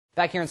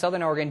Back here in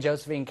Southern Oregon,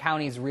 Josephine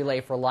County's Relay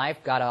for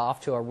Life got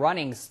off to a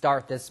running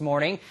start this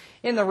morning.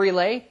 In the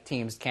relay,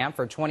 teams camped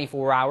for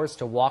 24 hours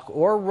to walk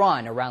or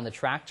run around the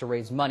track to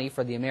raise money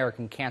for the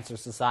American Cancer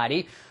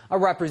Society. A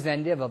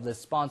representative of the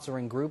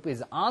sponsoring group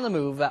is on the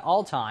move at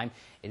all time.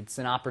 It's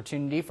an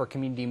opportunity for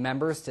community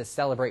members to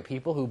celebrate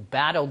people who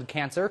battled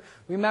cancer,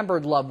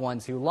 remembered loved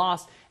ones who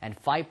lost, and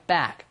fight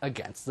back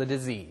against the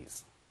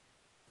disease.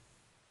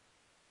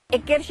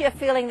 It gives you a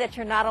feeling that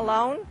you're not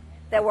alone,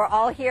 that we're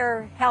all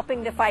here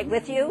helping to fight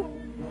with you.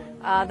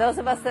 Those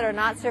of us that are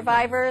not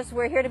survivors,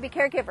 we're here to be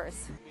caregivers.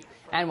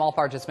 And while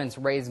participants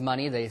raised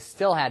money, they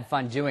still had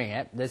fun doing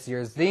it. This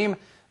year's theme,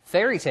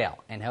 fairy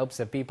tale, in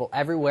hopes of people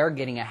everywhere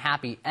getting a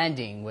happy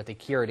ending with a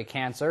cure to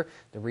cancer.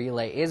 The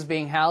relay is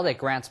being held at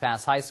Grants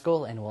Pass High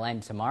School and will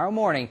end tomorrow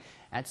morning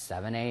at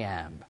 7 a.m.